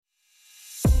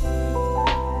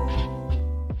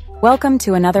Welcome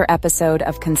to another episode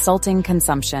of Consulting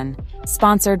Consumption,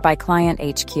 sponsored by Client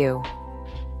HQ.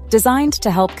 Designed to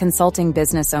help consulting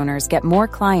business owners get more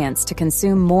clients to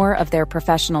consume more of their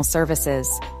professional services.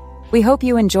 We hope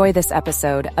you enjoy this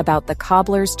episode about the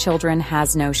Cobbler's Children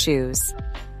Has No Shoes.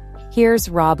 Here's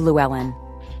Rob Llewellyn.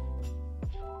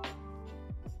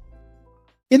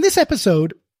 In this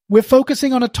episode, we're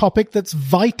focusing on a topic that's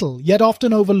vital yet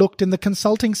often overlooked in the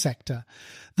consulting sector: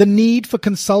 the need for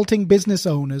consulting business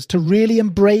owners to really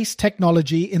embrace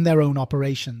technology in their own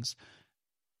operations.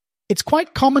 It's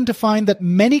quite common to find that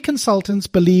many consultants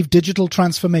believe digital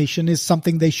transformation is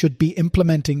something they should be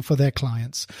implementing for their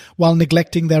clients, while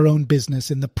neglecting their own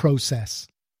business in the process.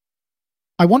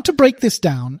 I want to break this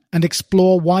down and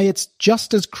explore why it's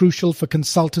just as crucial for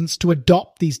consultants to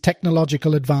adopt these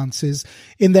technological advances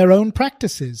in their own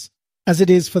practices as it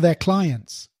is for their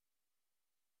clients.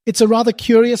 It's a rather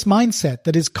curious mindset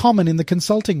that is common in the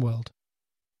consulting world.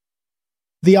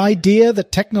 The idea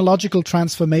that technological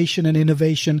transformation and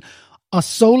innovation are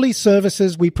solely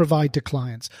services we provide to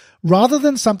clients, rather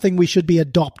than something we should be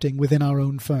adopting within our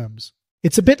own firms.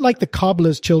 It's a bit like the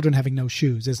cobbler's children having no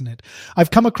shoes, isn't it?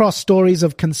 I've come across stories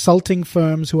of consulting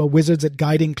firms who are wizards at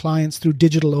guiding clients through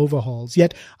digital overhauls,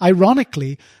 yet,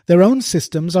 ironically, their own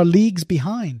systems are leagues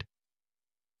behind.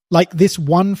 Like this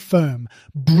one firm,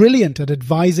 brilliant at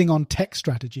advising on tech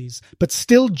strategies, but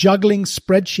still juggling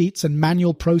spreadsheets and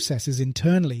manual processes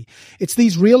internally. It's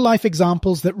these real-life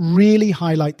examples that really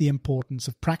highlight the importance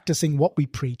of practicing what we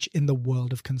preach in the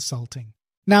world of consulting.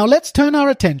 Now let's turn our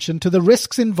attention to the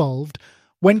risks involved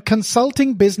when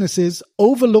consulting businesses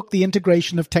overlook the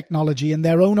integration of technology in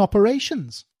their own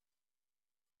operations.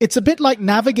 It's a bit like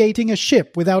navigating a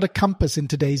ship without a compass in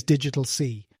today's digital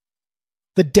sea.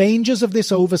 The dangers of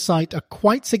this oversight are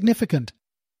quite significant.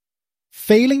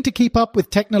 Failing to keep up with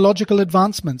technological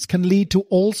advancements can lead to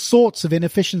all sorts of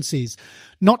inefficiencies,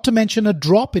 not to mention a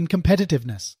drop in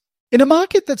competitiveness. In a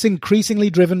market that's increasingly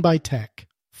driven by tech,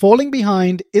 falling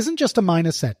behind isn't just a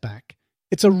minor setback,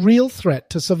 it's a real threat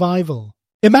to survival.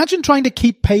 Imagine trying to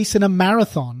keep pace in a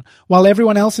marathon while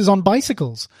everyone else is on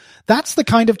bicycles. That's the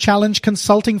kind of challenge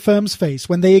consulting firms face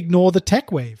when they ignore the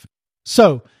tech wave.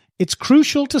 So, it's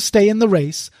crucial to stay in the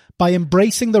race by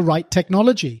embracing the right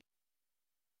technology.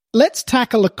 Let's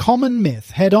tackle a common myth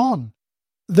head on: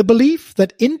 the belief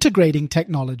that integrating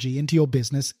technology into your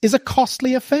business is a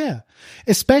costly affair,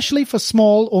 especially for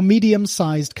small or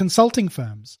medium-sized consulting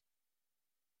firms.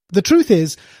 The truth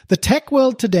is, the tech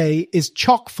world today is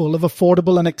chock full of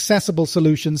affordable and accessible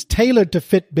solutions tailored to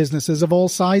fit businesses of all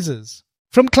sizes.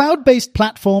 From cloud-based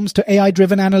platforms to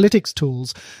AI-driven analytics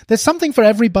tools, there's something for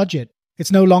every budget.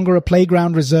 It's no longer a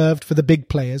playground reserved for the big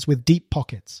players with deep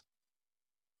pockets.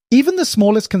 Even the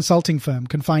smallest consulting firm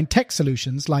can find tech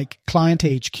solutions like Client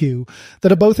HQ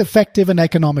that are both effective and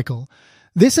economical.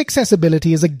 This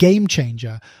accessibility is a game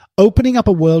changer, opening up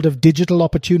a world of digital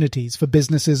opportunities for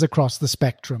businesses across the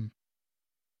spectrum.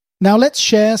 Now let's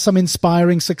share some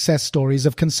inspiring success stories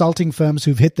of consulting firms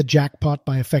who've hit the jackpot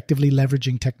by effectively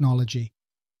leveraging technology.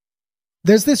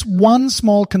 There's this one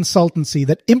small consultancy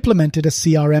that implemented a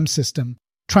CRM system,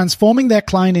 transforming their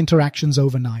client interactions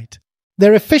overnight.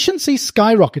 Their efficiency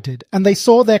skyrocketed, and they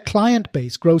saw their client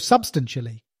base grow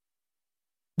substantially.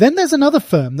 Then there's another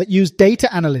firm that used data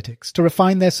analytics to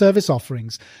refine their service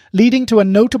offerings, leading to a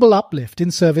notable uplift in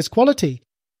service quality.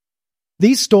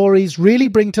 These stories really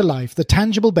bring to life the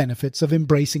tangible benefits of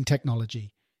embracing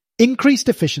technology: increased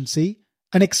efficiency,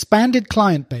 an expanded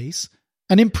client base,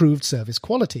 and improved service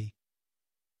quality.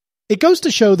 It goes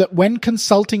to show that when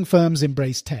consulting firms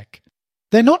embrace tech,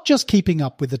 they're not just keeping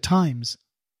up with the times,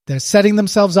 they're setting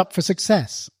themselves up for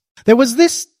success. There was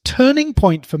this turning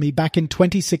point for me back in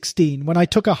 2016 when I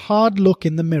took a hard look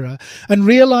in the mirror and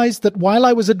realized that while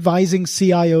I was advising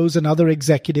CIOs and other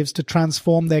executives to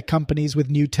transform their companies with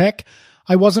new tech,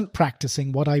 I wasn't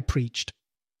practicing what I preached.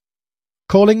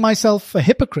 Calling myself a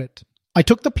hypocrite, I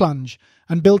took the plunge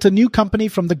and built a new company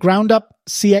from the ground up,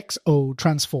 CXO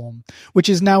Transform, which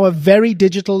is now a very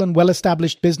digital and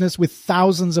well-established business with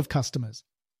thousands of customers.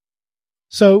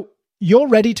 So, you're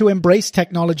ready to embrace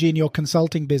technology in your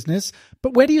consulting business,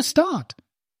 but where do you start?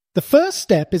 The first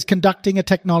step is conducting a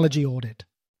technology audit.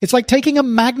 It's like taking a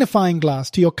magnifying glass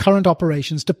to your current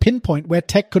operations to pinpoint where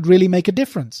tech could really make a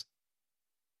difference.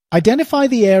 Identify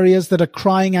the areas that are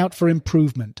crying out for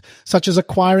improvement, such as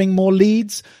acquiring more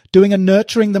leads, doing and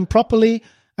nurturing them properly,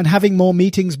 and having more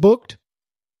meetings booked.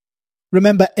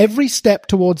 Remember, every step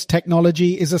towards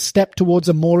technology is a step towards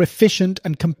a more efficient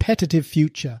and competitive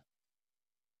future.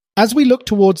 As we look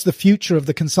towards the future of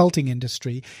the consulting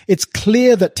industry, it's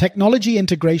clear that technology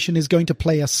integration is going to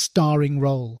play a starring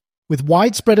role. With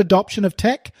widespread adoption of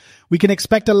tech, we can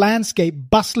expect a landscape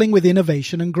bustling with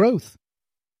innovation and growth.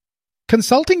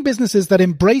 Consulting businesses that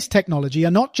embrace technology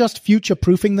are not just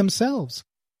future-proofing themselves.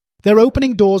 They're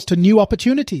opening doors to new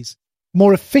opportunities,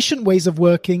 more efficient ways of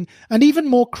working, and even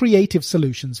more creative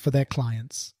solutions for their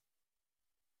clients.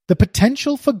 The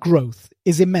potential for growth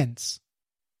is immense.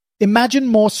 Imagine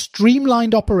more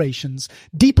streamlined operations,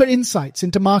 deeper insights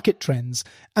into market trends,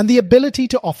 and the ability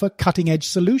to offer cutting-edge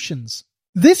solutions.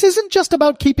 This isn't just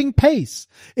about keeping pace.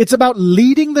 It's about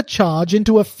leading the charge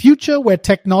into a future where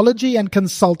technology and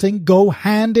consulting go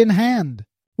hand in hand.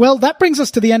 Well, that brings us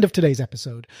to the end of today's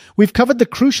episode. We've covered the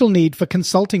crucial need for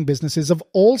consulting businesses of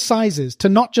all sizes to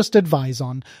not just advise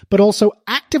on, but also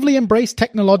actively embrace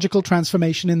technological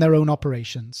transformation in their own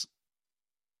operations.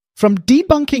 From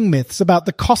debunking myths about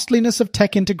the costliness of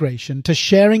tech integration to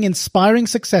sharing inspiring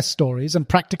success stories and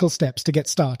practical steps to get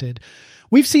started,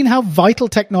 we've seen how vital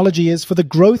technology is for the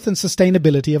growth and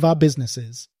sustainability of our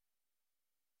businesses.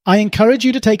 I encourage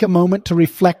you to take a moment to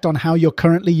reflect on how you're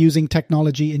currently using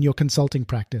technology in your consulting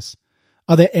practice.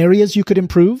 Are there areas you could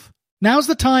improve? Now's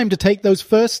the time to take those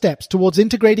first steps towards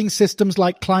integrating systems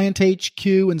like Client HQ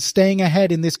and staying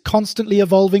ahead in this constantly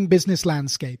evolving business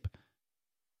landscape.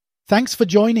 Thanks for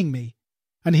joining me,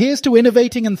 and here's to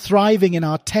innovating and thriving in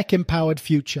our tech-empowered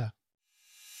future.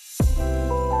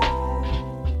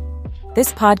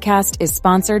 This podcast is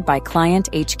sponsored by Client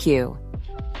HQ,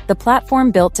 the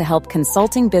platform built to help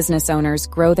consulting business owners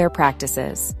grow their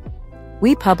practices.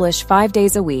 We publish 5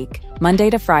 days a week, Monday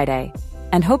to Friday,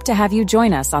 and hope to have you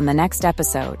join us on the next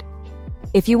episode.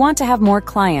 If you want to have more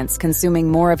clients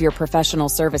consuming more of your professional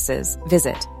services,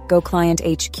 visit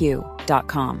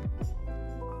goclienthq.com.